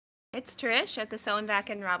it's Trish at the Sew and Vac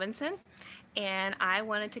in Robinson, and I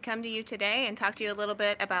wanted to come to you today and talk to you a little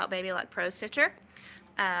bit about Baby Lock Pro Stitcher.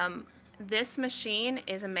 This machine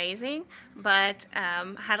is amazing, but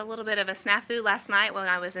had a little bit of a snafu last night when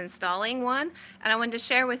I was installing one, and I wanted to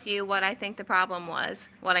share with you what I think the problem was,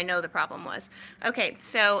 what I know the problem was. Okay,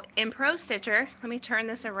 so in Pro Stitcher, let me turn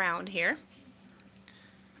this around here.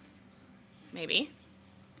 Maybe.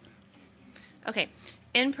 Okay,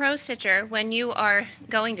 in Pro Stitcher, when you are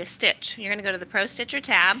going to stitch, you're going to go to the Pro Stitcher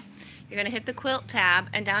tab, you're going to hit the Quilt tab,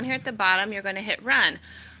 and down here at the bottom you're going to hit Run.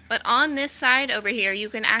 But on this side over here, you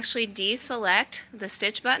can actually deselect the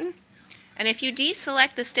stitch button. And if you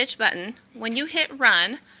deselect the stitch button, when you hit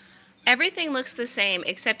Run, everything looks the same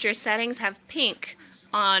except your settings have pink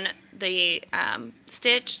on the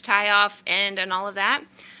stitch, tie off, end, and all of that.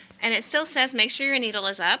 And it still says make sure your needle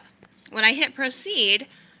is up. When I hit Proceed,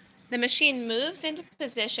 the machine moves into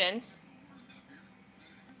position,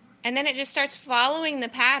 and then it just starts following the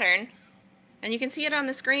pattern, and you can see it on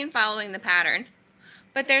the screen following the pattern,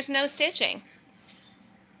 but there's no stitching.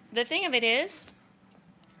 The thing of it is,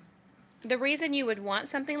 the reason you would want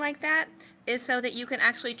something like that is so that you can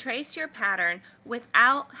actually trace your pattern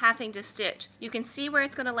without having to stitch. You can see where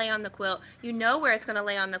it's going to lay on the quilt. You know where it's going to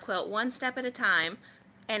lay on the quilt one step at a time,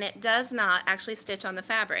 and it does not actually stitch on the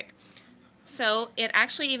fabric. So it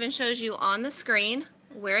actually even shows you on the screen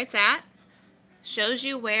where it's at, shows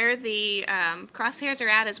you where the crosshairs are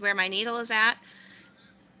at is where my needle is at,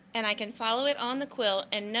 and I can follow it on the quilt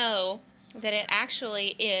and know that it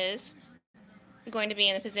actually is going to be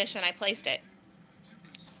in the position I placed it.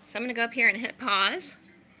 So I'm going to go up here and hit pause,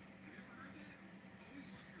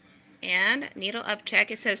 and needle up check.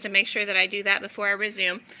 It says to make sure that I do that before I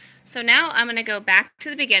resume. So now I'm going to go back to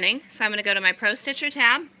the beginning. So I'm going to go to my Pro Stitcher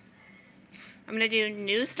tab. I'm going to do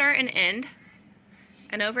New Start and End,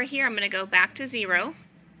 and over here I'm going to go back to 0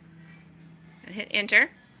 and hit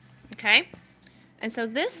Enter. Okay, and so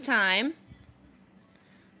this time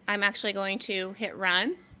I'm actually going to hit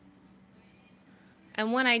Run,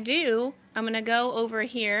 and when I do, I'm going to go over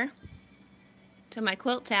here to my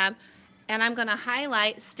Quilt tab, and I'm going to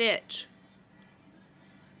highlight Stitch.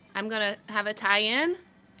 I'm going to have a tie in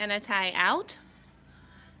and a tie out.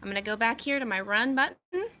 I'm going to go back here to my Run button.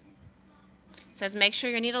 It says make sure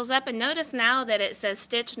your needle's up, and notice now that it says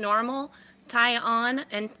stitch normal, tie on,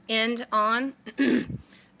 and end on.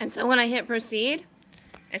 And so when I hit Proceed,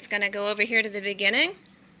 it's going to go over here to the beginning,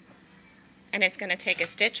 and it's going to take a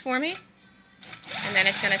stitch for me, and then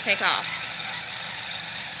it's going to take off.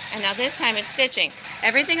 And now this time it's stitching.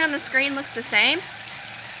 Everything on the screen looks the same,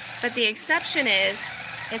 but the exception is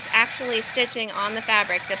it's actually stitching on the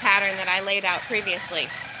fabric, the pattern that I laid out previously.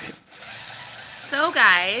 So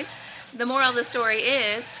guys, the moral of the story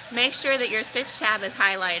is make sure that your stitch tab is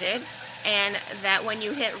highlighted and that when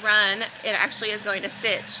you hit Run, it actually is going to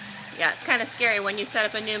stitch. Yeah, it's kind of scary when you set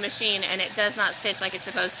up a new machine and it does not stitch like it's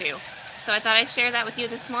supposed to. So I thought I'd share that with you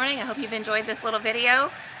this morning. I hope you've enjoyed this little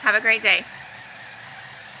video. Have a great day.